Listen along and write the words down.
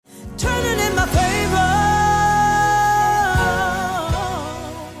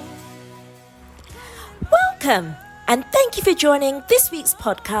Welcome, and thank you for joining this week's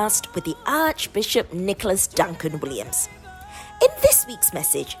podcast with the Archbishop Nicholas Duncan Williams. In this week's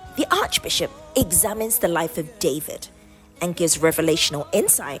message, the Archbishop examines the life of David and gives revelational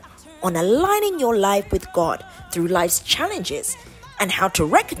insight on aligning your life with God through life's challenges and how to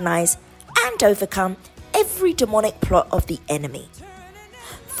recognize and overcome every demonic plot of the enemy.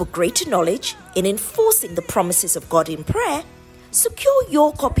 For greater knowledge in enforcing the promises of God in prayer, secure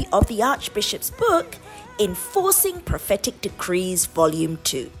your copy of the Archbishop's book, Enforcing Prophetic Decrees, Volume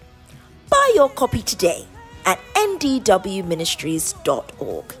 2. Buy your copy today at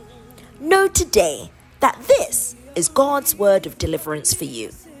ndwministries.org. Know today that this is God's word of deliverance for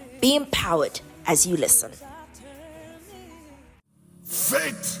you. Be empowered as you listen.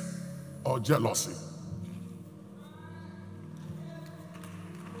 Faith or jealousy?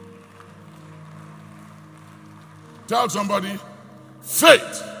 Tell somebody,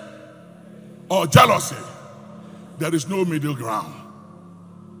 faith or jealousy. There is no middle ground.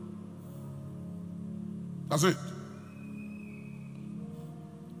 That's it.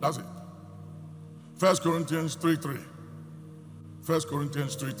 That's it. 1 Corinthians 3:3. 1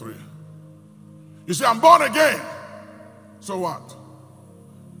 Corinthians 3:3. You say, I'm born again. So what?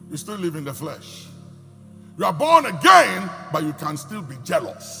 You still live in the flesh. You are born again, but you can still be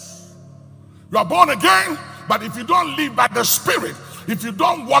jealous. You are born again, but if you don't live by the Spirit, if you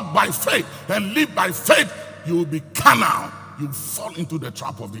don't walk by faith and live by faith, you will be carnal. You will fall into the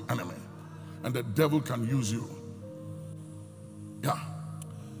trap of the enemy. And the devil can use you. Yeah.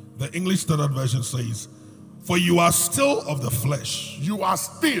 The English Standard Version says, for you are still of the flesh. You are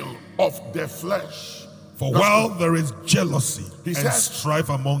still of the flesh. For while there is jealousy and says, strife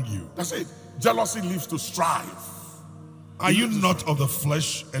among you. That's it. Jealousy leads to strife. Are you not of the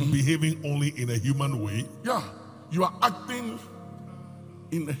flesh and behaving only in a human way? Yeah. You are acting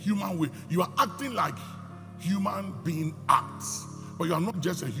in a human way. You are acting like human being acts. But you are not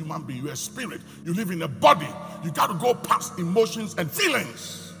just a human being. You are a spirit. You live in a body. You got to go past emotions and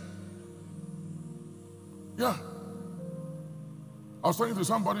feelings. Yeah. I was talking to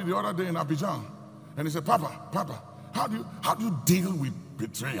somebody the other day in Abidjan, and he said, Papa, how do you deal with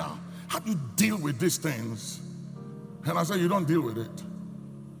betrayal? How do you deal with these things? And I said, you don't deal with it.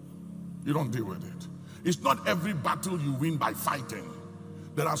 You don't deal with it. It's not every battle you win by fighting.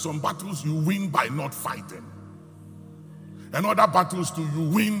 There are some battles you win by not fighting. And other battles too you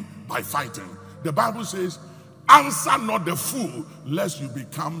win by fighting. The Bible says, answer not the fool, lest you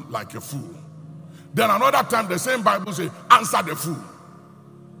become like a fool. Then another time the same Bible says, answer the fool.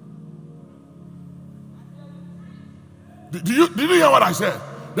 Did you hear what I said?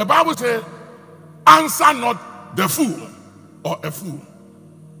 The Bible says, answer not the fool or a fool.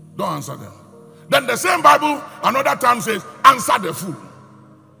 Don't answer them. Then the same Bible another time says, answer the fool.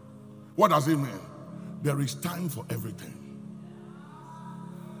 What does it mean? There is time for everything.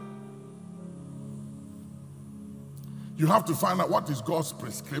 You have to find out what is God's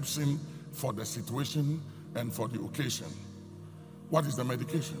prescription for the situation and for the occasion. What is the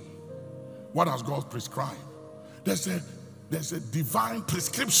medication? What has God prescribed? There's a divine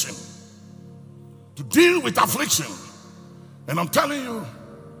prescription to deal with affliction. And I'm telling you,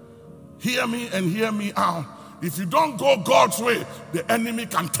 hear me and hear me out. If you don't go God's way, the enemy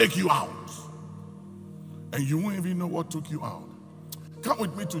can take you out. And you won't even know what took you out. Come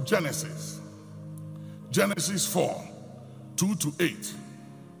with me to Genesis. Genesis 4:2-8.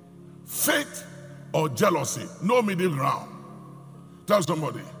 Faith or jealousy, no middle ground. Tell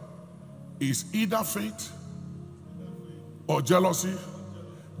somebody, is either faith or jealousy.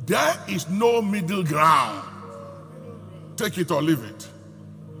 There is no middle ground. Take it or leave it.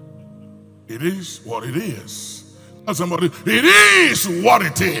 It is what it is. Tell somebody, it is what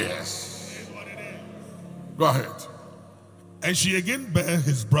it is. Go ahead. And she again bare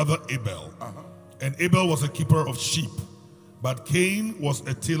his brother Abel. And Abel was a keeper of sheep, but Cain was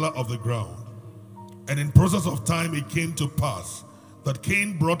a tiller of the ground. And in process of time it came to pass that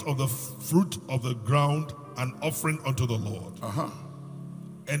Cain brought of the fruit of the ground an offering unto the Lord.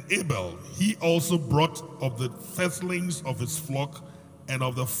 And Abel, he also brought of the firstlings of his flock and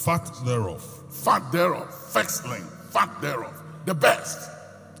of the fat thereof. Fat thereof, firstling, fat thereof, the best.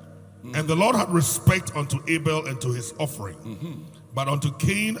 And the Lord had respect unto Abel and to his offering. But unto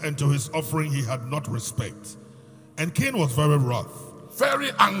Cain and to his offering he had not respect. And Cain was very wroth.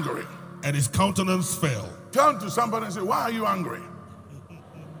 Very angry. And his countenance fell. Turn to somebody and say, why are you angry?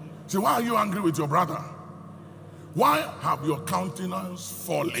 Say, why are you angry with your brother? Why have your countenance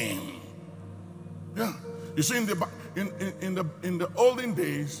fallen? Yeah. You see, in the olden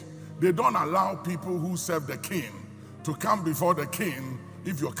days, they don't allow people who serve the king to come before the king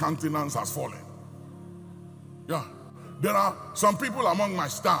if your countenance has fallen. Yeah. There are some people among my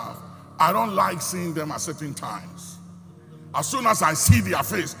staff, I don't like seeing them at certain times. As soon as I see their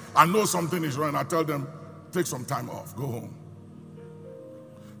face, I know something is wrong. I tell them, take some time off, go home.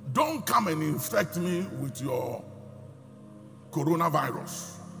 Don't come and infect me with your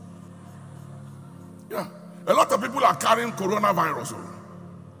coronavirus. Yeah. A lot of people are carrying coronavirus.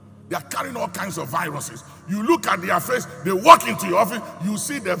 They are carrying all kinds of viruses. You look at their face, they walk into your office, you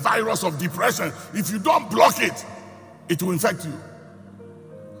see the virus of depression. If you don't block it, it will infect you.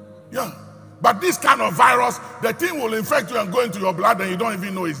 Yeah. But this kind of virus, the thing will infect you and go into your blood and you don't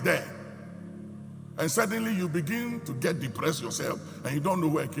even know it's there. And suddenly you begin to get depressed yourself and you don't know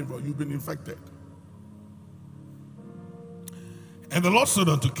where it came from. You've been infected. And the Lord said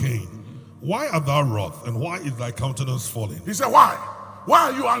unto Cain, why art thou wroth, and why is thy countenance fallen? He said, why?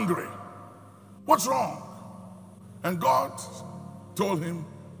 Why are you angry? What's wrong? And God told him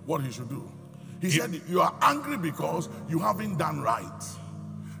what he should do. He said, you are angry because you haven't done right.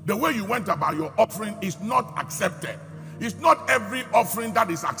 The way you went about your offering is not accepted. It's not every offering that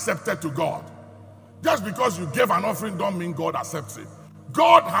is accepted to God. Just because you gave an offering don't mean God accepts it.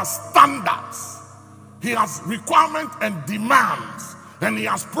 God has standards. He has requirements and demands. And he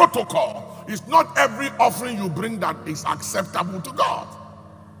has protocol. It's not every offering you bring that is acceptable to God.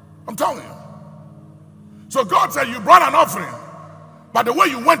 I'm telling you. So God said, you brought an offering, but the way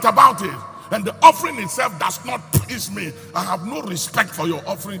you went about it, and the offering itself does not please me. I have no respect for your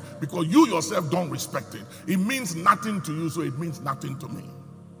offering because you yourself don't respect it. It means nothing to you, so it means nothing to me.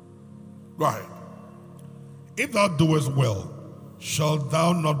 Go ahead. If thou doest well, shalt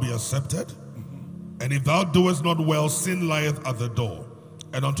thou not be accepted? And if thou doest not well, sin lieth at the door,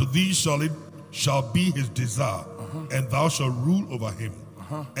 and unto thee shall be his desire, and thou shalt rule over him.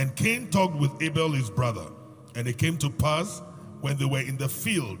 And Cain talked with Abel his brother, and it came to pass, when they were in the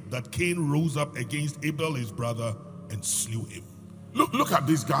field, that Cain rose up against Abel his brother and slew him. Look at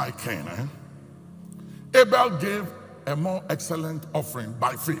this guy Cain. Abel gave a more excellent offering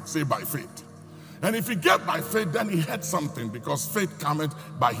by faith. Say by faith. And if he gave by faith, then he had something, because faith cometh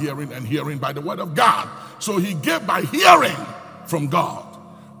by hearing, and hearing by the word of God. So he gave by hearing from God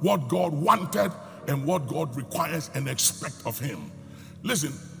what God wanted and what God requires and expects of him.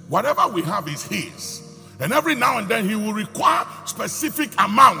 Listen, whatever we have is his. And every now and then he will require specific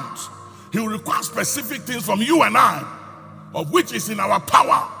amounts. He will require specific things from you and I, of which is in our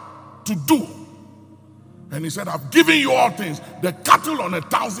power to do. And he said, I've given you all things. The cattle on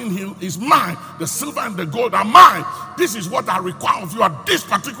 1,000 hills is mine. The silver and the gold are mine. This is what I require of you at this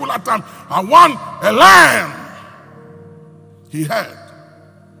particular time. I want a lamb. He heard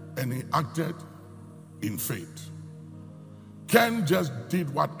and he acted in faith. Cain just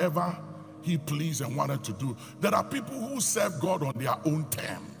did whatever he pleased and wanted to do. There are people who serve God on their own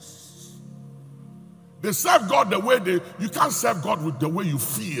terms. They serve God the way you can't serve God with the way you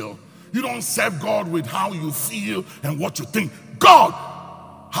feel. You don't serve God with how you feel and what you think. God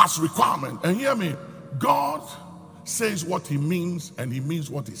has requirement. And hear me, God says what he means and he means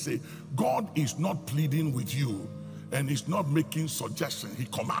what he says. God is not pleading with you and he's not making suggestions. He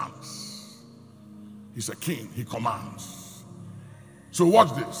commands. He's a king. He commands. So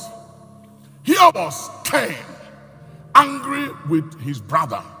watch this. Here was Cain, angry with his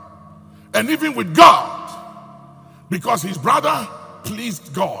brother and even with God, because his brother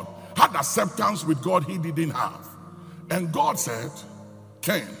pleased God, had acceptance with God he didn't have. And God said,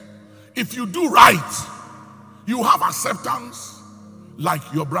 Cain, if you do right, you have acceptance like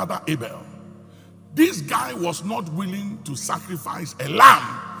your brother Abel. This guy was not willing to sacrifice a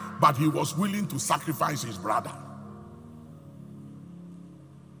lamb, but he was willing to sacrifice his brother.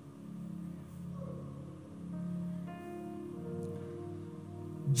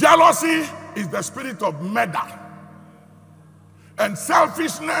 Jealousy is the spirit of murder, and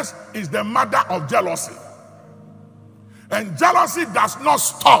selfishness is the mother of jealousy. And jealousy does not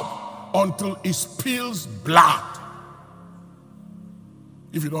stop until it spills blood.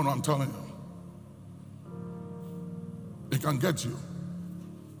 If you don't know, I'm telling you, it can get you.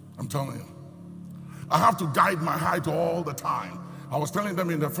 I'm telling you. I have to guide my height all the time. I was telling them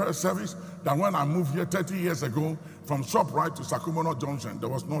in the first service that when I moved here 30 years ago from ShopRite to Sakumono Junction, there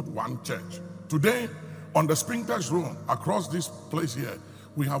was not one church. Today, on the Springtest Road, across this place here,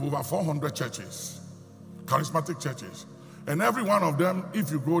 we have over 400 churches, charismatic churches. And every one of them,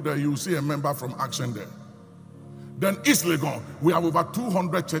 if you go there, you will see a member from Action there. Then East Legon, we have over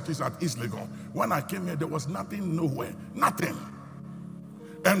 200 churches at East Legon. When I came here, there was nothing nowhere, nothing.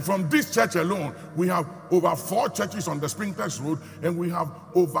 And from this church alone, we have over 4 churches on the Springtest Road, and we have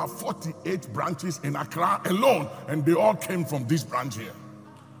over 48 branches in Accra alone, and they all came from this branch here.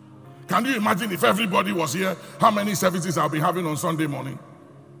 Can you imagine if everybody was here, how many services I'll be having on Sunday morning?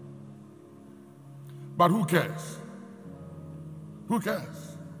 But who cares? Who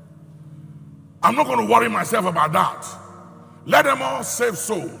cares? I'm not going to worry myself about that. Let them all save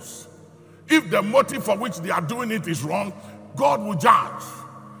souls. If the motive for which they are doing it is wrong, God will judge.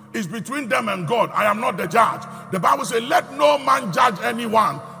 It's between them and God. I am not the judge. The Bible says, let no man judge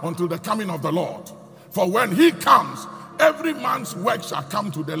anyone until the coming of the Lord. For when he comes, every man's work shall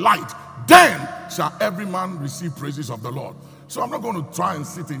come to the light. Then shall every man receive praises of the Lord. So I'm not going to try and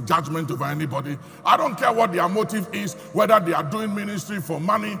sit in judgment over anybody. I don't care what their motive is, whether they are doing ministry for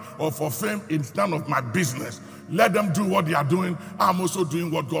money or for fame. It's none of my business. Let them do what they are doing. I'm also doing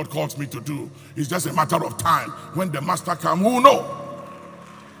what God calls me to do. It's just a matter of time. When the master comes, who will know?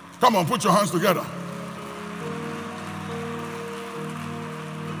 Come on, put your hands together.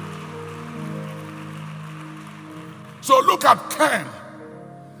 So look at Cain.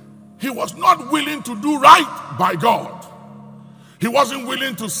 He was not willing to do right by God. He wasn't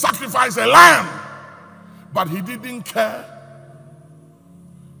willing to sacrifice a lamb, but he didn't care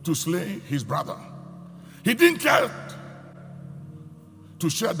to slay his brother. He didn't care to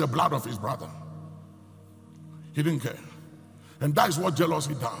shed the blood of his brother. He didn't care. And that is what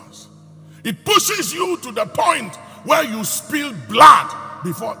jealousy does. It pushes you to the point where you spill blood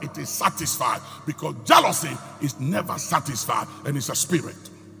before it is satisfied, because jealousy is never satisfied, and it's a spirit.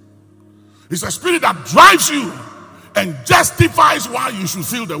 It's a spirit that drives you and justifies why you should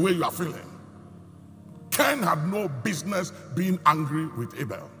feel the way you are feeling. Cain had no business being angry with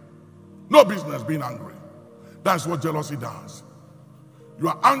Abel. No business being angry. That's what jealousy does. You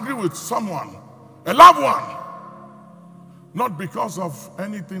are angry with someone, a loved one, not because of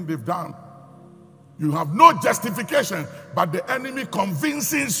anything they've done. You have no justification, but the enemy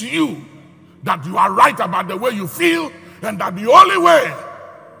convinces you that you are right about the way you feel, and that the only way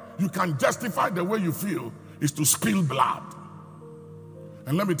you can justify the way you feel is to spill blood.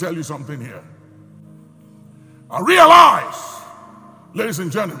 And let me tell you something here. I realize, ladies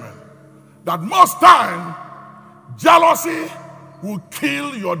and gentlemen, that most time jealousy will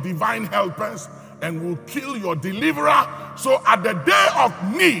kill your divine helpers and will kill your deliverer. So at the day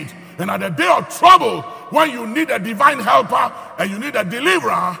of need and at the day of trouble, when you need a divine helper and you need a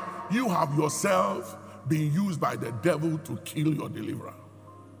deliverer, you have yourself been used by the devil to kill your deliverer.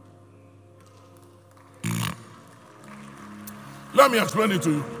 Let me explain it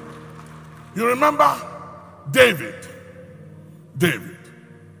to you. You remember David? David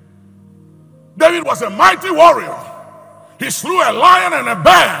was a mighty warrior. He slew a lion and a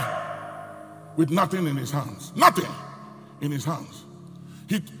bear with nothing in his hands. Nothing in his hands.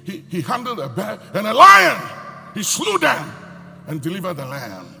 He handled a bear and a lion. He slew them and delivered the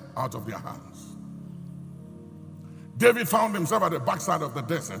lamb out of their hands. David found himself at the backside of the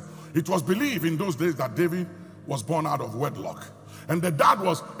desert. It was believed in those days that David was born out of wedlock. And the dad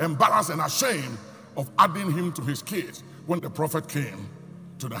was embarrassed and ashamed of adding him to his kids when the prophet came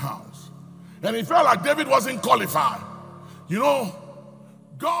to the house. And he felt like David wasn't qualified. You know,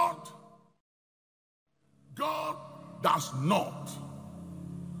 God does not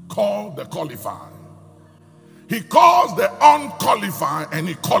call the qualified. He calls the unqualified and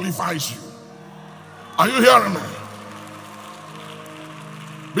he qualifies you. Are you hearing me?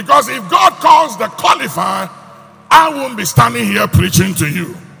 Because if God calls the qualified, I won't be standing here preaching to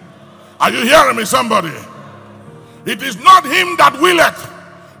you. Are you hearing me, somebody? It is not him that willeth,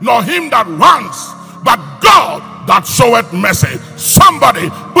 nor him that wants, but God that showeth mercy. Somebody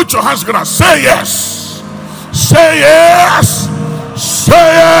put your hands together. Say yes. Say yes. Say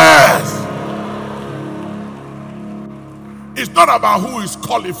yes. It's not about who is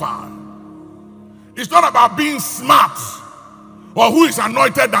qualified. It's not about being smart or who is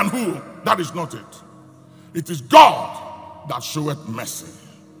anointed than who. That is not it. It is God that showeth mercy.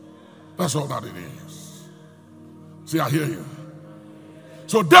 That's all that it is. See, I hear you.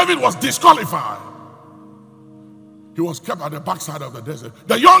 So David was disqualified. He was kept at the backside of the desert,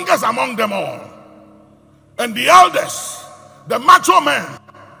 the youngest among them all. And the eldest, the macho men,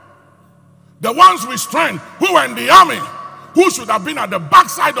 the ones with strength, who were in the army, who should have been at the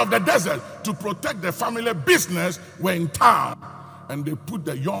backside of the desert to protect the family business, were in town. And they put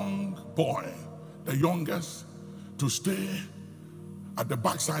the young boy, the youngest, to stay at the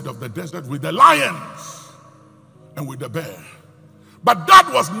backside of the desert with the lions and with the bear. But that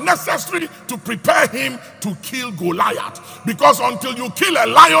was necessary to prepare him to kill Goliath. Because until you kill a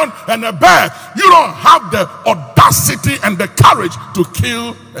lion and a bear, you don't have the audacity and the courage to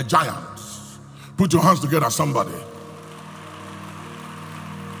kill a giant. Put your hands together, somebody.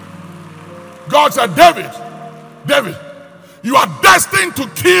 God said, David, you are destined to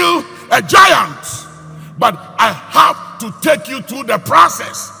kill a giant, but I have to take you through the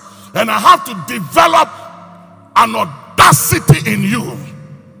process, and I have to develop an audacity in you,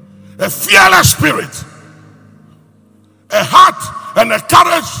 a fearless spirit, a heart and a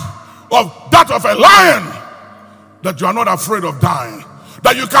courage of that of a lion, that you are not afraid of dying,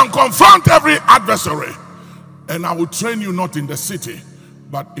 that you can confront every adversary. And I will train you not in the city,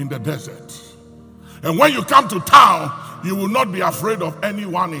 but in the desert. And when you come to town, you will not be afraid of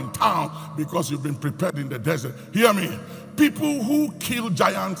anyone in town, because you've been prepared in the desert. Hear me. People who kill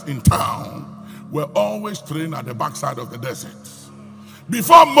giants in town were always trained at the backside of the desert.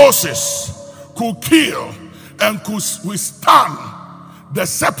 Before Moses could kill and could withstand the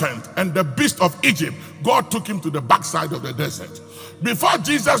serpent and the beast of Egypt, God took him to the backside of the desert. Before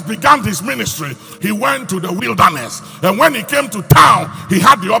Jesus began his ministry, he went to the wilderness. And when he came to town, he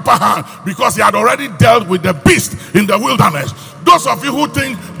had the upper hand, because he had already dealt with the beast in the wilderness. Those of you who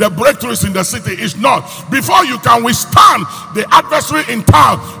think the breakthrough is in the city, is not. Before you can withstand the adversary in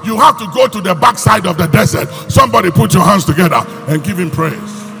town, you have to go to the backside of the desert. Somebody put your hands together and give him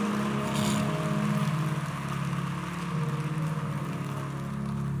praise.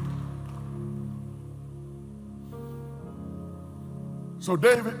 So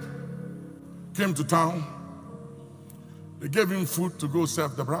David came to town. They gave him food to go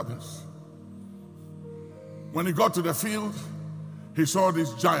serve the brothers. When he got to the field, he saw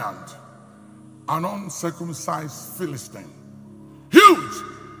this giant, an uncircumcised Philistine, huge,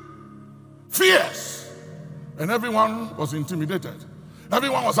 fierce, and everyone was intimidated.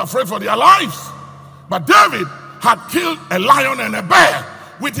 Everyone was afraid for their lives. But David had killed a lion and a bear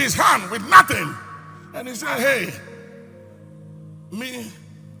with his hand, with nothing. And he said, hey, me,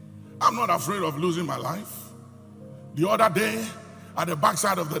 I'm not afraid of losing my life. The other day, at the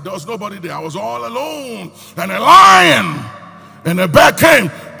backside of the door, there was nobody there. I was all alone. And a lion and a bear came,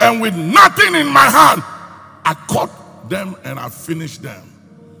 and with nothing in my hand, I caught them and I finished them.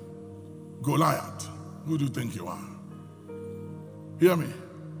 Goliath, who do you think you are? Hear me.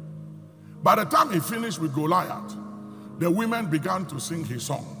 By the time he finished with Goliath, the women began to sing his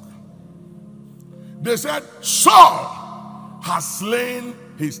song. They said, Saul has slain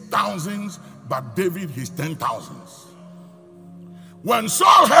his thousands, but David his 10,000s. When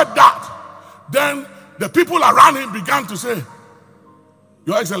Saul heard that, then the people around him began to say,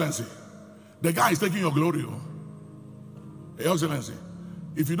 Your Excellency, the guy is taking your glory. Your Excellency,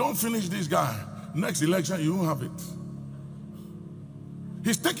 if you don't finish this guy, next election you won't have it.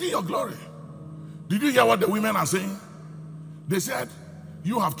 He's taking your glory. Did you hear what the women are saying? They said,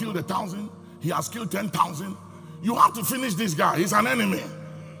 you have killed 1,000, he has killed 10,000. You have to finish this guy. He's an enemy.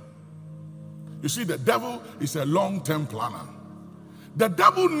 You see, the devil is a long-term planner. The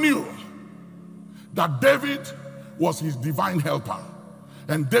devil knew that David was his divine helper,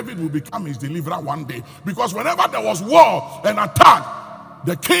 and David will become his deliverer one day. Because whenever there was war and attack,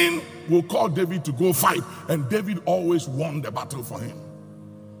 the king will call David to go fight, and David always won the battle for him.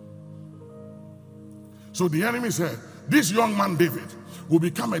 So the enemy said, this young man David will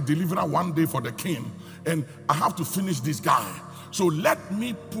become a deliverer one day for the king, and I have to finish this guy. So let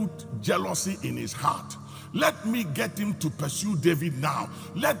me put jealousy in his heart. Let me get him to pursue David now.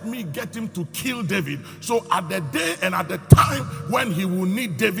 Let me get him to kill David. So at the day and at the time when he will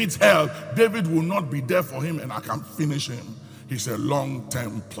need David's help, David will not be there for him, and I can finish him. He's a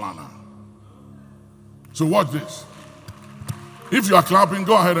long-term planner. So watch this. If you are clapping,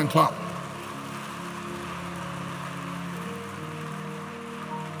 go ahead and clap.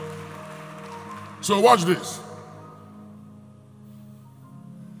 So watch this.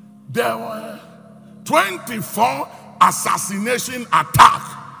 There were 24 assassination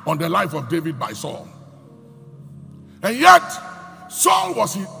attacks on the life of David by Saul. And yet, Saul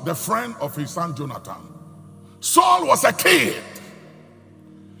was the friend of his son Jonathan. Saul was a kid.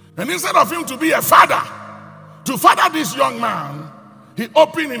 And instead of him to be a father, to father this young man, he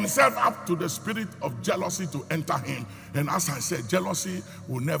opened himself up to the spirit of jealousy to enter him. And as I said, jealousy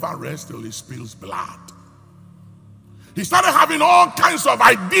will never rest till he spills blood. He started having all kinds of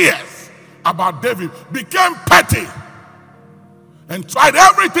ideas about David, became petty, and tried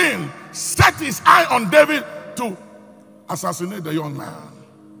everything, set his eye on David to assassinate the young man.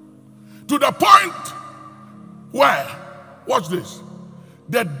 To the point where, watch this,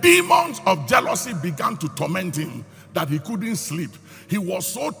 the demons of jealousy began to torment him that he couldn't sleep. He was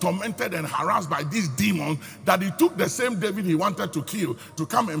so tormented and harassed by these demons that he took the same David he wanted to kill to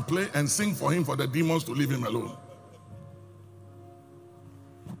come and play and sing for him, for the demons to leave him alone.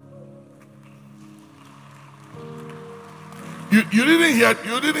 You didn't hear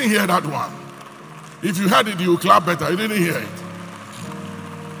that one. If you heard it, you would clap better. You didn't hear it.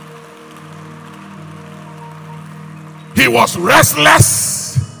 He was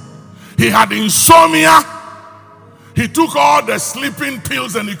restless. He had insomnia. He took all the sleeping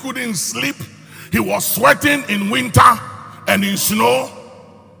pills and he couldn't sleep. He was sweating in winter and in snow,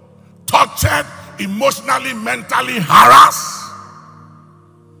 tortured, emotionally, mentally harassed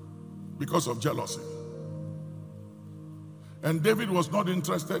because of jealousy. And David was not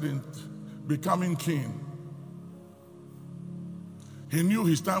interested in becoming king. He knew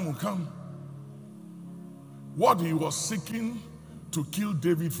his time would come. What he was seeking to kill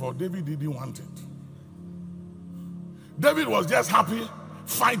David for, David didn't want it. David was just happy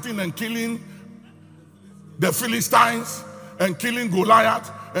fighting and killing the Philistines and killing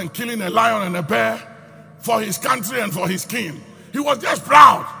Goliath and killing a lion and a bear for his country and for his king. He was just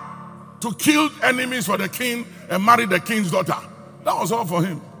proud to kill enemies for the king and marry the king's daughter. That was all for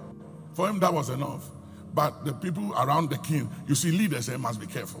him. For him, that was enough. But the people around the king, you see, leaders, they must be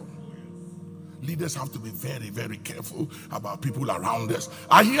careful. Leaders have to be very, very careful about people around us.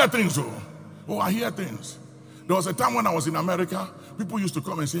 I hear things, I hear things. There was a time when I was in America, people used to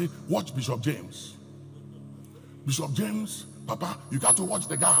come and say, watch Bishop James. Bishop James, Papa, you got to watch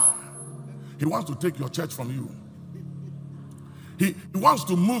the guy. He wants to take your church from you. He wants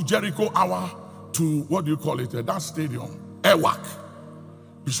to move Jericho Hour to, what do you call it, that stadium, Airwalk.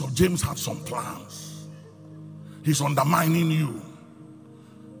 Bishop James had some plans. He's undermining you.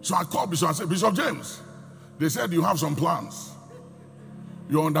 So I called Bishop and said, Bishop James, they said you have some plans.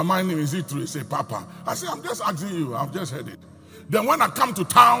 You're undermining him. Is it true? He said, Papa. I said, I'm just asking you. I've just heard it. Then when I come to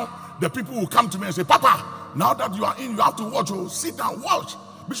town, the people will come to me and say, Papa, now that you are in, you have to watch. Sit down, watch.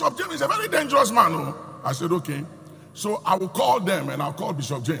 Bishop James is a very dangerous man. I said, okay. So I will call them and I'll call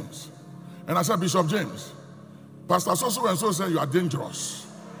Bishop James. And I said, Bishop James, Pastor so and so said you are dangerous.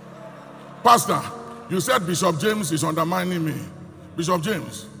 Pastor, you said Bishop James is undermining me. Bishop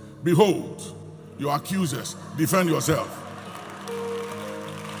James, behold, your accusers. Defend yourself.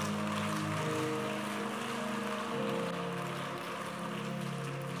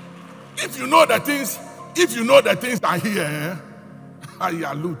 If you know the things I hear, I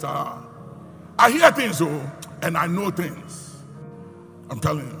hear things, and I know things. I'm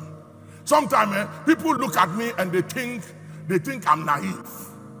telling you. Sometimes people look at me and they think I'm naive.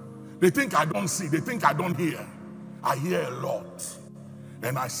 They think I don't see. They think I don't hear. I hear a lot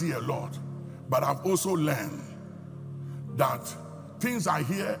and I see a lot. But I've also learned that things I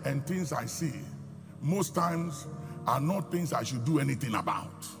hear and things I see most times are not things I should do anything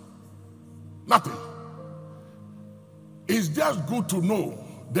about. Nothing. It's just good to know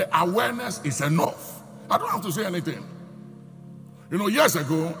the awareness is enough. I don't have to say anything. You know, years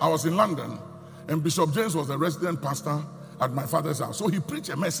ago, I was in London and Bishop James was the resident pastor at my father's house. So he preached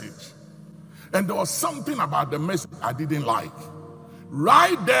a message. And there was something about the message I didn't like.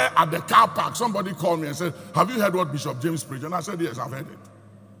 Right there at the car park, somebody called me and said, have you heard what Bishop James preached? And I said, yes, I've heard it.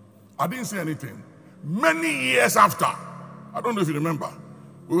 I didn't say anything. Many years after, I don't know if you remember,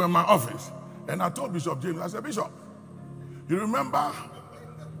 we were in my office. And I told Bishop James, I said, Bishop, you remember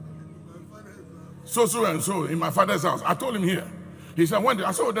so and so in my father's house? I told him here. He said, when did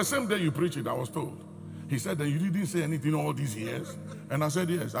I said, the same day you preached it, I was told. He said that you didn't say anything all these years. And I said,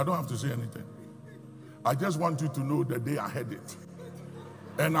 yes, I don't have to say anything. I just want you to know the day I heard it.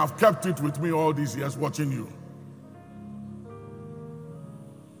 And I've kept it with me all these years watching you.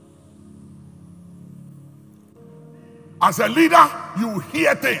 As a leader, you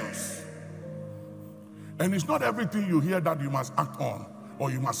hear things. And it's not everything you hear that you must act on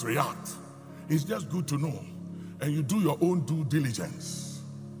or you must react. It's just good to know. And you do your own due diligence.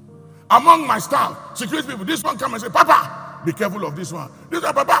 Among my staff, security people, this one come and say, Papa, be careful of this one. This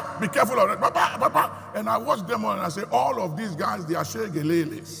one, Papa, be careful of that. Papa. And I watch them all and I say, all of these guys, they are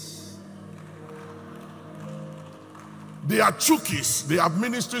shegeleles. They are chukis. They have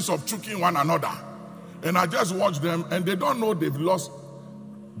ministries of chuking one another. And I just watch them and they don't know they've lost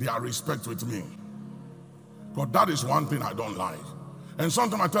their respect with me. But that is one thing I don't like. And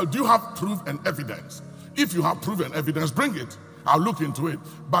sometimes I tell, do you have proof and evidence? If you have proof and evidence, bring it. I'll look into it.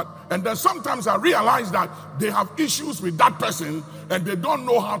 And then sometimes I realize that they have issues with that person and they don't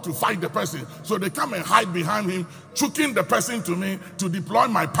know how to fight the person. So they come and hide behind him, choking the person to me to deploy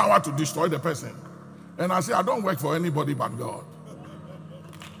my power to destroy the person. And I say, I don't work for anybody but God.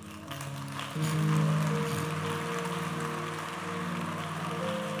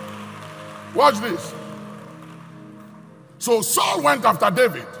 Watch this. So Saul went after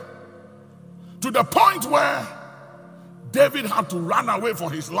David to the point where David had to run away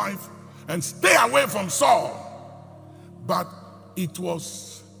for his life and stay away from Saul. But it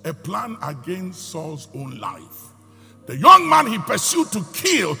was a plan against Saul's own life. The young man he pursued to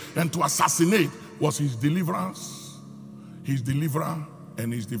kill and to assassinate was his deliverance his deliverer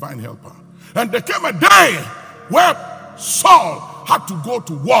and his divine helper. And there came a day where Saul had to go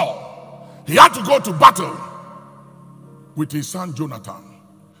to war. He had to go to battle with his son Jonathan.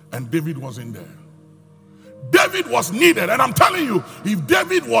 And David was in there. David was needed. And I'm telling you, if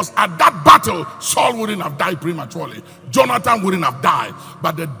David was at that battle, Saul wouldn't have died prematurely. Jonathan wouldn't have died.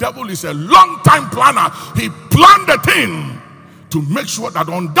 But the devil is a long-time planner. He planned the thing to make sure that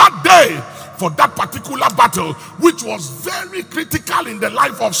on that day, for that particular battle, which was very critical in the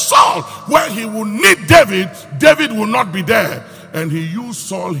life of Saul, where he would need David, David will not be there. And he used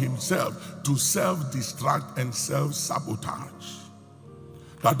Saul himself to self-destruct and self-sabotage.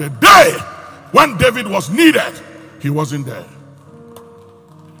 That the day when David was needed, he wasn't there.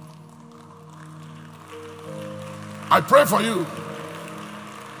 I pray for you.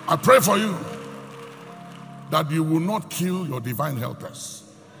 I pray for you that you will not kill your divine helpers.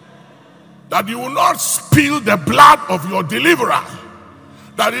 That you will not spill the blood of your deliverer.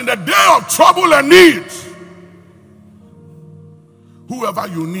 That in the day of trouble and need, whoever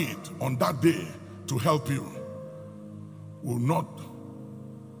you need on that day to help you will not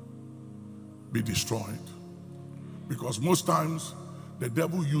be destroyed. Because most times the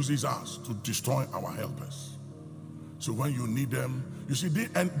devil uses us to destroy our helpers. So when you need them, you see,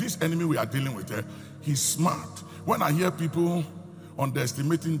 this enemy we are dealing with, he's smart. When I hear people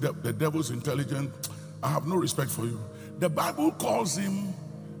underestimating the devil's intelligence, I have no respect for you. The Bible calls him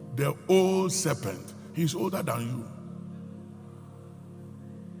the old serpent. He's older than you.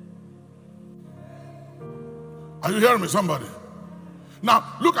 Are you hearing me, somebody?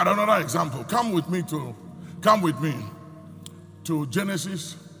 Now, look at another example. Come with me to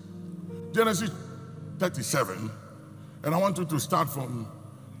Genesis 37. And I want you to start from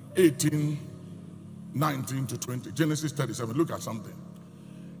 18, 19 to 20. Genesis 37. Look at something.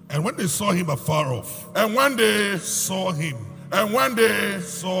 And when they saw him afar off. And when they saw him. And when they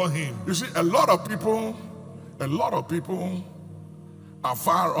saw him. You see, a lot of people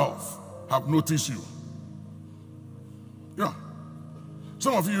afar off have noticed you. Yeah.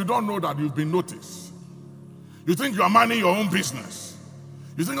 Some of you don't know that you've been noticed. You think you are minding your own business.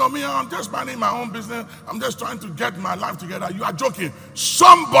 You think, oh, me, I'm just minding my own business. I'm just trying to get my life together. You are joking.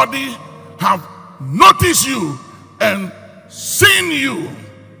 Somebody have noticed you and seen you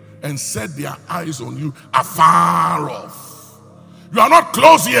and set their eyes on you afar off. You are not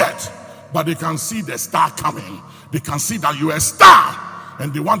close yet, but they can see the star coming. They can see that you are a star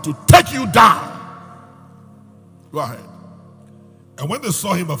and they want to take you down. Go ahead. And when they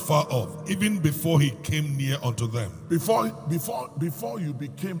saw him afar off, even before he came near unto them. Before you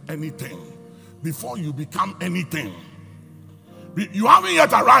became anything, before you become anything, you haven't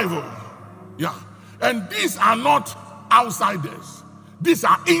yet arrived. Yeah. And these are not outsiders. These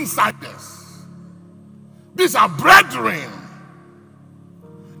are insiders. These are brethren.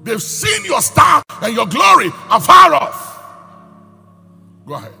 They've seen your star and your glory afar off.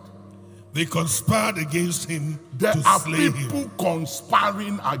 Go ahead. They conspired against him there to slay him. There are people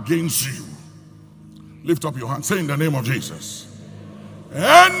conspiring against you. Lift up your hand. Say in the name of Jesus.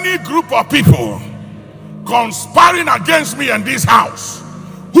 Any group of people conspiring against me in this house,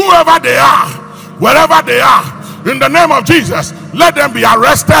 whoever they are, wherever they are, in the name of Jesus, let them be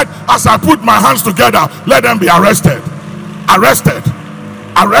arrested as I put my hands together. Let them be arrested. Arrested.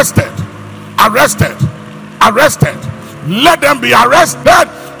 Arrested. Arrested. Arrested. Let them be arrested.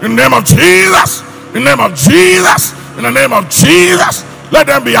 In the name of Jesus, in the name of Jesus, in the name of Jesus, let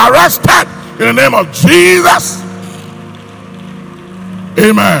them be arrested. In the name of Jesus.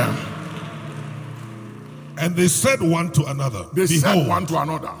 Amen. And they said one to another, they said one to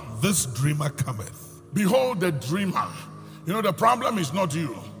another, this dreamer cometh. Behold the dreamer. You know, the problem is not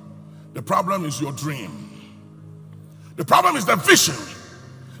you. The problem is your dream. The problem is the vision.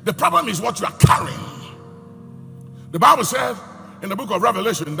 The problem is what you are carrying. The Bible said in the book of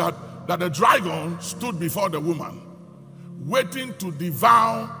Revelation that the dragon stood before the woman, waiting to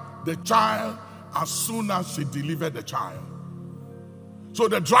devour the child as soon as she delivered the child. So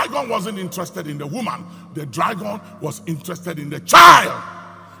the dragon wasn't interested in the woman. The dragon was interested in the child.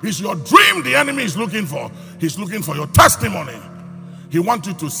 It's your dream the enemy is looking for. He's looking for your testimony. He wants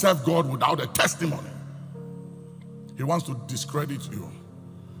you to serve God without a testimony. He wants to discredit you.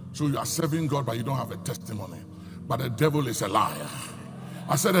 So you are serving God, but you don't have a testimony. But the devil is a liar.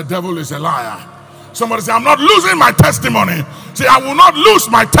 I said the devil is a liar. Somebody say, I'm not losing my testimony. Say, I will not lose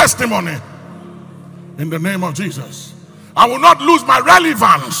my testimony. In the name of Jesus. I will not lose my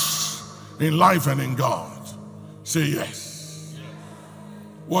relevance in life and in God. Say yes.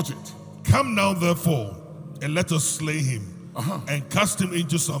 Watch it. Come now therefore, and let us slay him, and cast him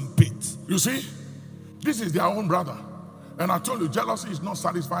into some pit. You see, this is their own brother. And I told you, jealousy is not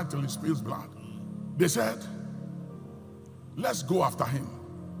satisfied till it spills blood. They said, let's go after him.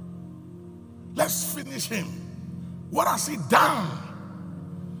 Let's finish him. What has he done?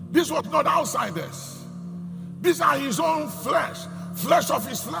 This was not outsiders. These are his own flesh. Flesh of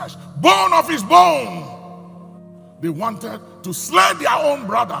his flesh. Bone of his bone. They wanted to slay their own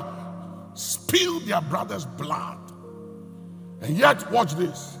brother. Spill their brother's blood. And yet, watch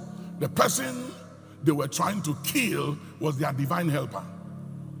this. The person they were trying to kill was their divine helper.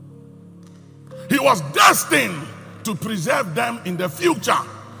 He was destined to preserve them in the future,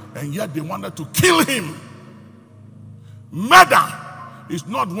 and yet they wanted to kill him. Murder is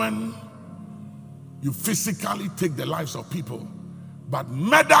not when you physically take the lives of people, but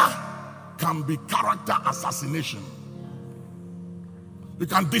murder can be character assassination. You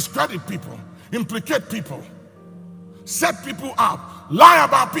can discredit people, implicate people, set people up, lie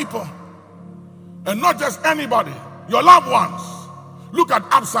about people. And not just anybody, your loved ones. Look at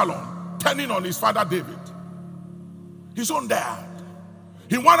Absalom turning on his father David, his own dad.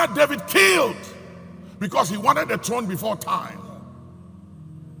 He wanted David killed because he wanted the throne before time.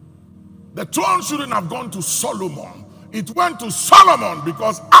 The throne shouldn't have gone to Solomon. It went to Solomon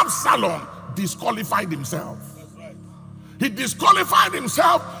because Absalom disqualified himself. He disqualified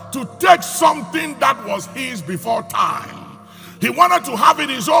himself to take something that was his before time. He wanted to have it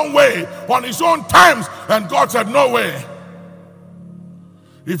his own way, on his own terms, and God said, no way.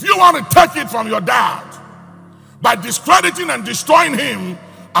 If you want to take it from your dad by discrediting and destroying him,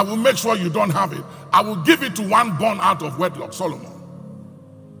 I will make sure you don't have it. I will give it to one born out of wedlock, Solomon.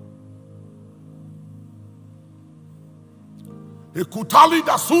 Ekutali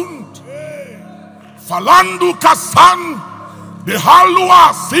dasund, falandu kasan,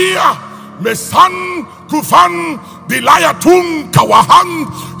 dehalua sia, mesan kufan, dilayatun kawahan,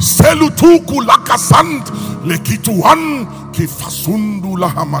 selutuku lakasant, lekituan kifasundu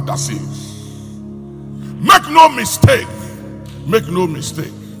lahamadasis. Make no mistake. Make no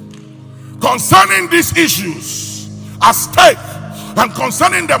mistake. Concerning these issues at stake and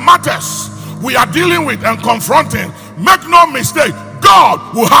concerning the matters we are dealing with and confronting, make no mistake,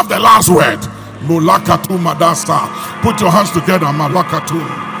 God will have the last word. Mulakatu madasta. Put your hands together, Malakatu.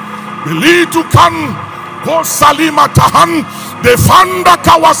 Belitu kan ko salima tahan defanda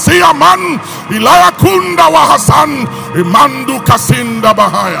kawasia man ilaya kunda wahasan imandu kasinda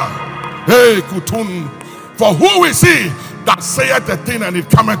bahaya. Hey kutun. For who is he that saith a thing and it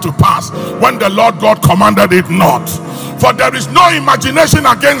cometh to pass when the Lord God commanded it not? For there is no imagination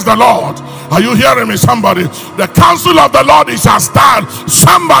against the Lord. Are you hearing me, somebody? The counsel of the Lord is shall stand.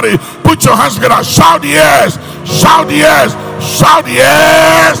 Somebody put your hands together. Shout yes. Shout yes. Shout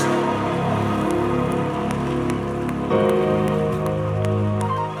yes.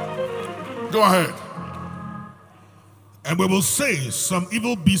 Go ahead. And we will say, some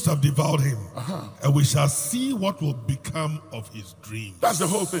evil beasts have devoured him, and we shall see what will become of his dreams. That's the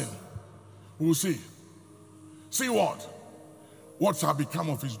whole thing. We'll see. See what? What shall become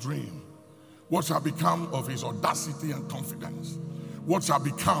of his dream? What shall become of his audacity and confidence? What shall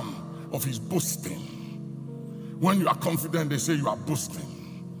become of his boasting? When you are confident, they say you are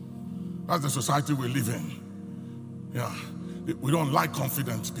boasting. That's the society we live in. Yeah. We don't like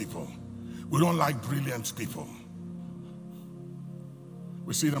confident people. We don't like brilliant people.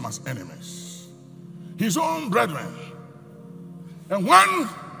 We see them as enemies. His own brethren. And when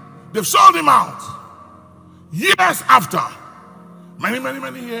they've sold him out, years after,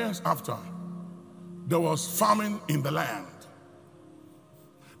 many years after, there was famine in the land.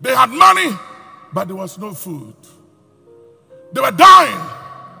 They had money, but there was no food. They were dying.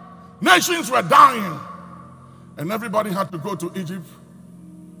 Nations were dying. And everybody had to go to Egypt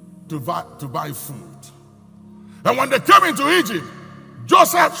to buy food. And when they came into Egypt,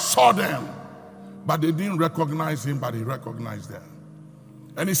 Joseph saw them, but they didn't recognize him, but he recognized them.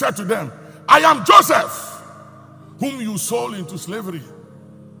 And he said to them, I am Joseph, whom you sold into slavery.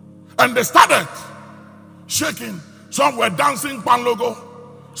 And they started shaking. Some were dancing panlogo,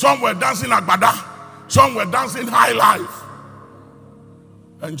 some were dancing agbada, some were dancing high life.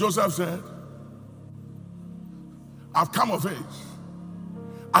 And Joseph said, I've come of age.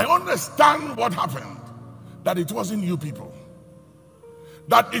 I understand what happened, that it wasn't you people.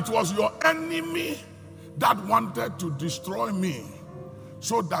 That it was your enemy that wanted to destroy me,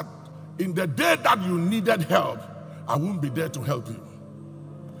 so that in the day that you needed help, I won't be there to help you.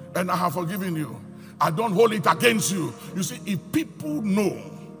 And I have forgiven you. I don't hold it against you. You see, if people know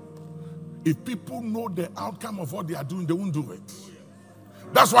the outcome of what they are doing, they won't do it.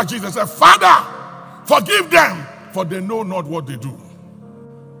 That's why Jesus said, Father, forgive them, for they know not what they do.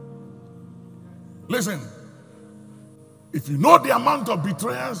 Listen, If you know the amount of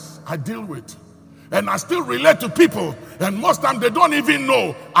betrayers I deal with, and I still relate to people, and most times they don't even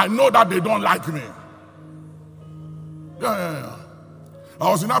know, I know that they don't like me. Yeah. I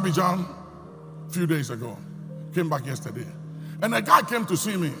was in Abidjan a few days ago, came back yesterday, and a guy came to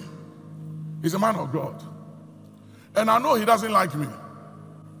see me. He's a man of God. And I know he doesn't like me.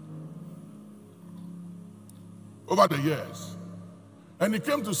 Over the years. And he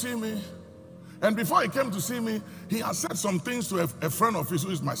came to see me. And before he came to see me, he had said some things to a friend of his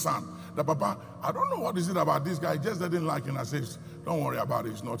who is my son. That, Papa, I don't know what is it about this guy. He just didn't like him. I said, don't worry about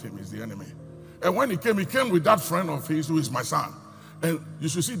it. It's not him. It's the enemy. And when he came with that friend of his who is my son. And you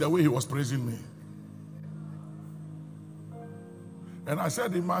should see the way he was praising me. And I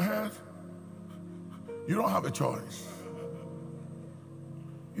said in my head, you don't have a choice.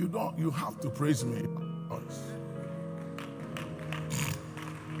 You have to praise me.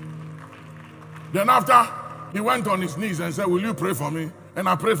 Then after, he went on his knees and said, will you pray for me? And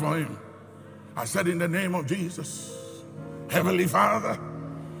I prayed for him. I said, in the name of Jesus, Heavenly Father,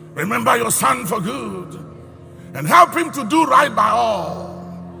 remember your son for good and help him to do right by all.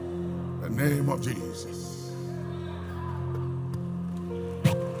 In the name of Jesus.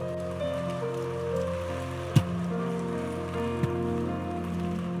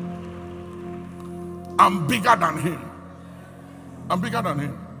 I'm bigger than him. I'm bigger than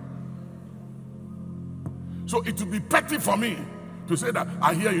him. So it would be petty for me to say that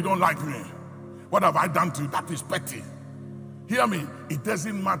I hear you don't like me. What have I done to you? That is petty. Hear me. It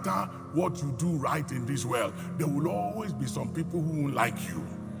doesn't matter what you do right in this world. There will always be some people who won't like you.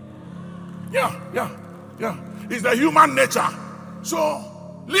 Yeah. It's the human nature.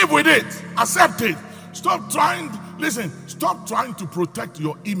 So live with it. Accept it. Stop trying to protect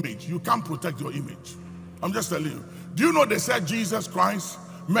your image. You can't protect your image. I'm just telling you. Do you know they said Jesus Christ,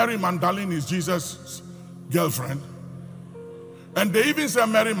 Mary Magdalene is Jesus' girlfriend? And they even said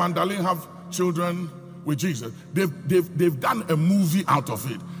Mary Magdalene have children with Jesus. They've done a movie out of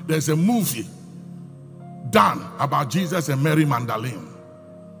it. There's a movie done about Jesus and Mary Magdalene.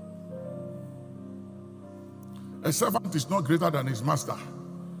 A servant is not greater than his master.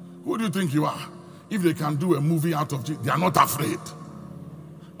 Who do you think you are? If they can do a movie out of Jesus, they are not afraid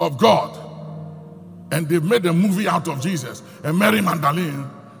of God. And they've made a movie out of Jesus and Mary Magdalene.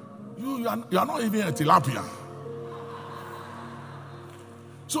 You are not even a tilapia.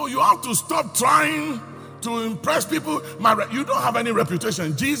 So you have to stop trying to impress people. You don't have any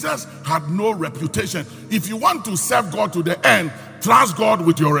reputation. Jesus had no reputation. If you want to serve God to the end, trust God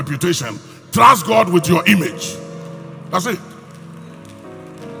with your reputation. Trust God with your image. That's it.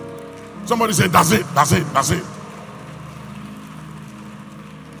 Somebody say, that's it.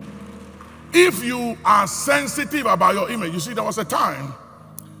 If you are sensitive about your image, you see, there was a time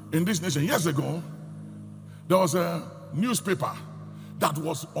in this nation, years ago, there was a newspaper that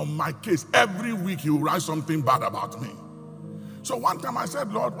was on my case. Every week he would write something bad about me. So one time I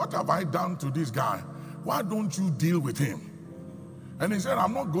said, Lord, what have I done to this guy? Why don't you deal with him? And he said,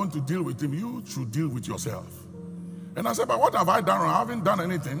 I'm not going to deal with him. You should deal with yourself. And I said, but what have I done? I haven't done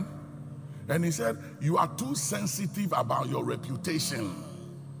anything. And he said, you are too sensitive about your reputation.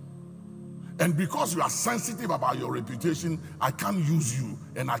 And because you are sensitive about your reputation, I can't use you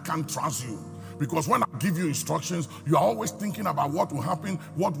and I can't trust you. Because when I give you instructions, you are always thinking about what will happen,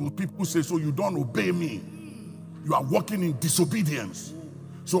 what will people say, so you don't obey me. You are walking in disobedience.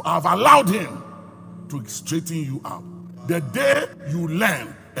 So I've allowed him to straighten you out. The day you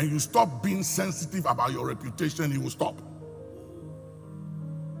learn and you stop being sensitive about your reputation, he will stop.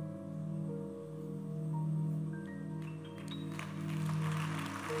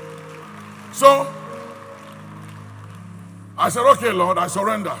 So I said, okay, Lord, I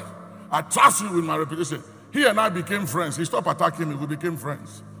surrender. I trust you with my reputation. He and I became friends. He stopped attacking me. We became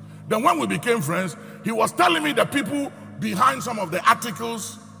friends. Then when we became friends, he was telling me the people behind some of the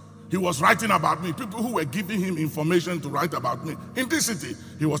articles he was writing about me, people who were giving him information to write about me. In this city,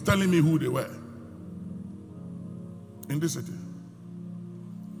 he was telling me who they were. In this city.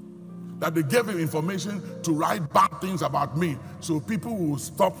 That they gave him information to write bad things about me so people will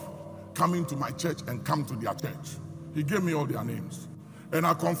stop coming to my church and come to their church. He gave me all their names. And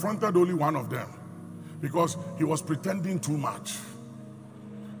I confronted only one of them because he was pretending too much.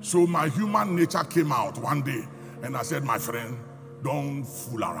 So my human nature came out one day and I said, my friend, don't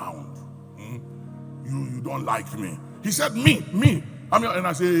fool around. You don't like me. He said, me. And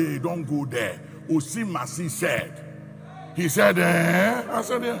I said, hey, don't go there. Osimasi said. He said, I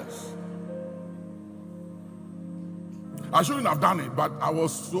said, yes. I shouldn't have done it, but I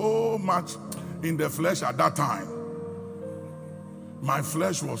was so much in the flesh at that time. My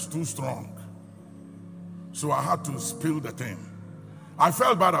flesh was too strong. So I had to spill the thing. I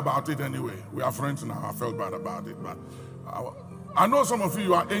felt bad about it anyway. We are friends now. I felt bad about it. But I know some of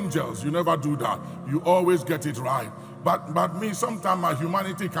you are angels. You never do that. You always get it right. But me, sometimes my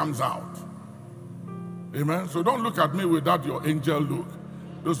humanity comes out. Amen. So don't look at me with that your angel look.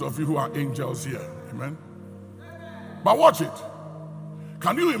 Those of you who are angels here. Amen. But watch it.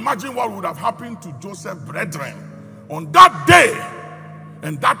 Can you imagine what would have happened to Joseph's brethren on that day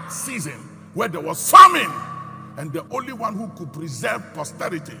and that season where there was famine, and the only one who could preserve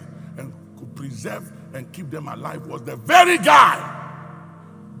posterity and could preserve and keep them alive was the very guy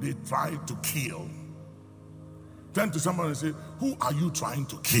they tried to kill? Turn to someone and say, who are you trying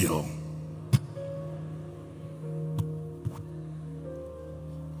to kill?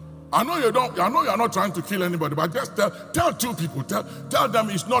 I know you're not trying to kill anybody, but just tell two people, tell them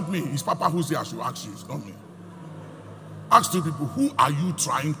it's not me, it's Papa who's here. I should ask you, it's not me. Ask two people, who are you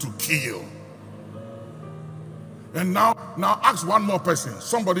trying to kill? And now ask one more person,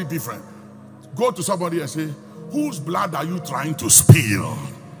 somebody different. Go to somebody and say, whose blood are you trying to spill?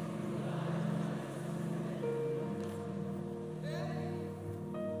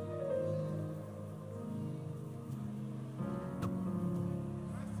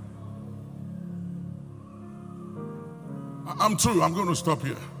 I'm true. I'm going to stop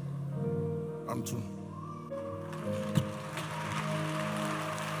here. I'm true.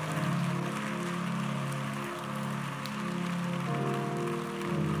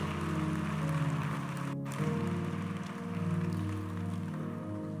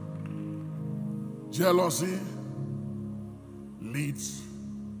 Jealousy leads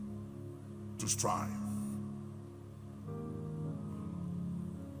to strife.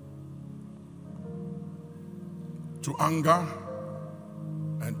 To anger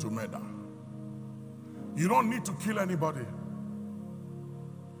and to murder. You don't need to kill anybody.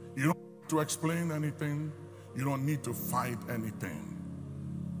 You don't need to explain anything. You don't need to fight anything.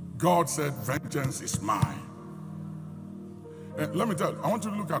 God said, vengeance is mine. And let me tell you, I want you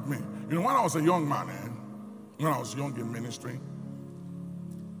to look at me. You know, when I was a young man, when I was young in ministry,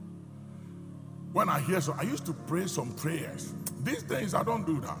 when I used to pray some prayers. These days, I don't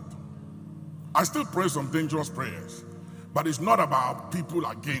do that. I still pray some dangerous prayers, but it's not about people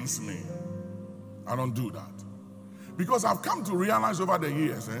against me. I don't do that. Because I've come to realize over the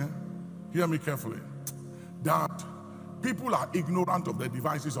years, hear me carefully, that people are ignorant of the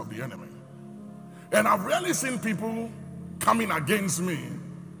devices of the enemy. And I've rarely seen people coming against me,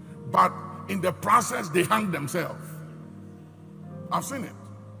 but in the process, they hang themselves. I've seen it.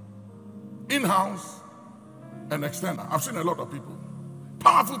 In-house and external. I've seen a lot of people,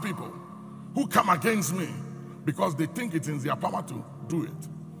 powerful people, who come against me because they think it's in their power to do it.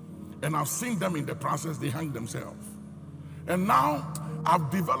 And I've seen them in the process, they hang themselves. And now I've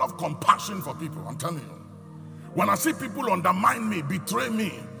developed compassion for people, I'm telling you. When I see people undermine me, betray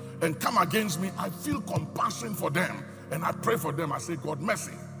me, and come against me, I feel compassion for them. And I pray for them. I say, God,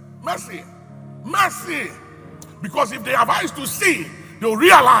 mercy, mercy, mercy. Because if they have eyes to see, they'll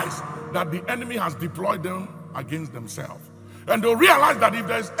realize that the enemy has deployed them against themselves. And they'll realize that if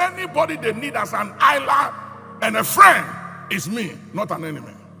there's anybody they need as an ally and a friend, it's me, not an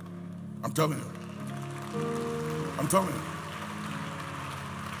enemy. I'm telling you. I'm telling you.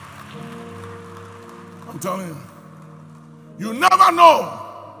 I'm telling you. You never know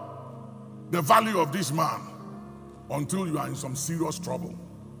the value of this man until you are in some serious trouble.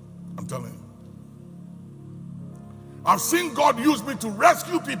 I'm telling you. I've seen God use me to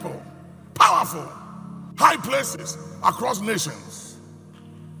rescue people, powerful, high places across nations.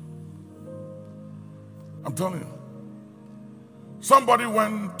 I'm telling you. Somebody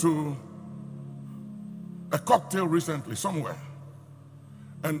went to a cocktail recently somewhere,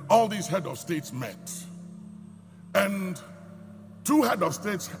 and all these head of states met. And two head of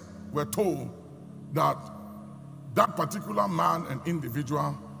states were told that that particular man and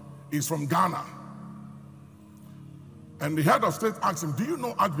individual is from Ghana. And the head of state asked him, do you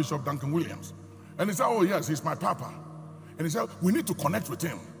know Archbishop Duncan Williams? And he said, oh yes, he's my papa. And he said, we need to connect with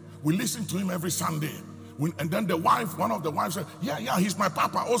him. We listen to him every Sunday. And then the wife, one of the wives said, yeah, he's my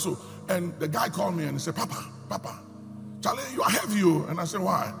papa also. And the guy called me and he said, Papa, Charlie, you are heavy. And I said,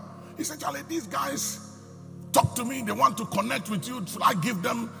 why? He said, Charlie, these guys talk to me. They want to connect with you. Should I give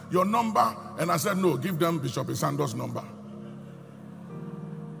them your number? And I said, no, give them Bishop Isando's number.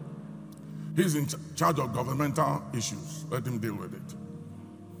 He's in charge of governmental issues. Let him deal with it.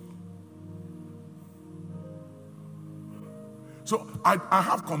 So I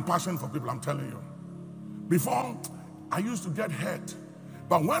have compassion for people, I'm telling you. Before, I used to get hurt.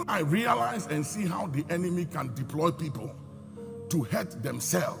 But when I realize and see how the enemy can deploy people to hurt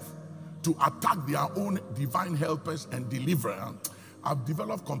themselves, to attack their own divine helpers and deliverer, I've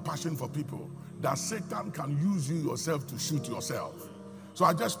developed compassion for people that Satan can use you yourself to shoot yourself. So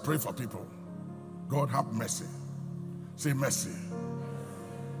I just pray for people. God have mercy. Say mercy.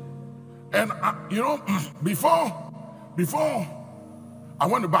 And before I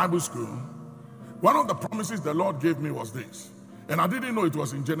went to Bible school, one of the promises the Lord gave me was this. And I didn't know it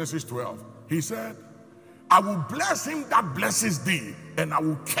was in Genesis 12. He said, I will bless him that blesses thee, and I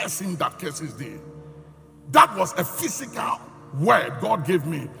will curse him that curses thee. That was a physical word God gave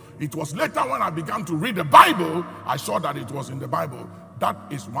me. It was later when I began to read the Bible, I saw that it was in the Bible. That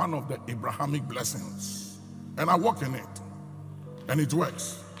is one of the Abrahamic blessings. And I walk in it. And it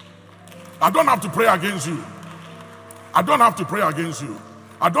works. I don't have to pray against you. I don't have to pray against you.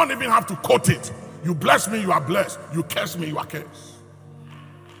 I don't even have to quote it. You bless me, you are blessed. You curse me, you are cursed.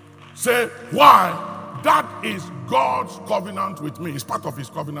 Say, why? That is God's covenant with me. It's part of his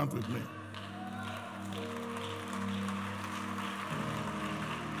covenant with me.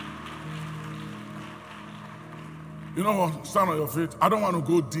 You know what? Stand on your feet. I don't want to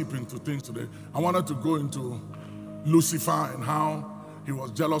go deep into things today. I wanted to go into Lucifer and how he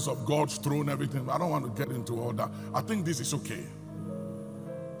was jealous of God's throne, everything. I don't want to get into all that. I think this is okay.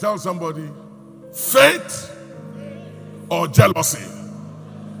 Tell somebody, faith or jealousy.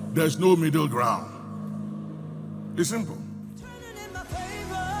 There's no middle ground. It's simple.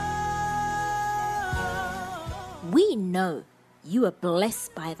 We know you are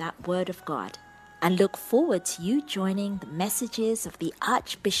blessed by that word of God and look forward to you joining the messages of the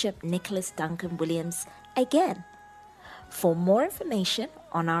Archbishop Nicholas Duncan Williams again. For more information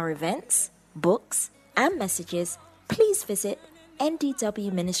on our events, books, and messages, please visit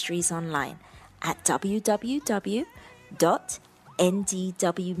NDW Ministries online at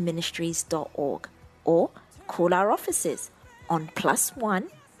www.ndwministries.org or call our offices on +1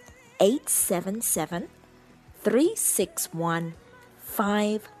 877 361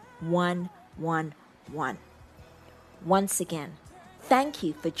 5111. Once again, thank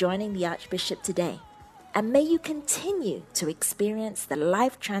you for joining the Archbishop today, and may you continue to experience the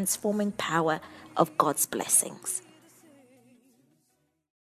life-transforming power of God's blessings.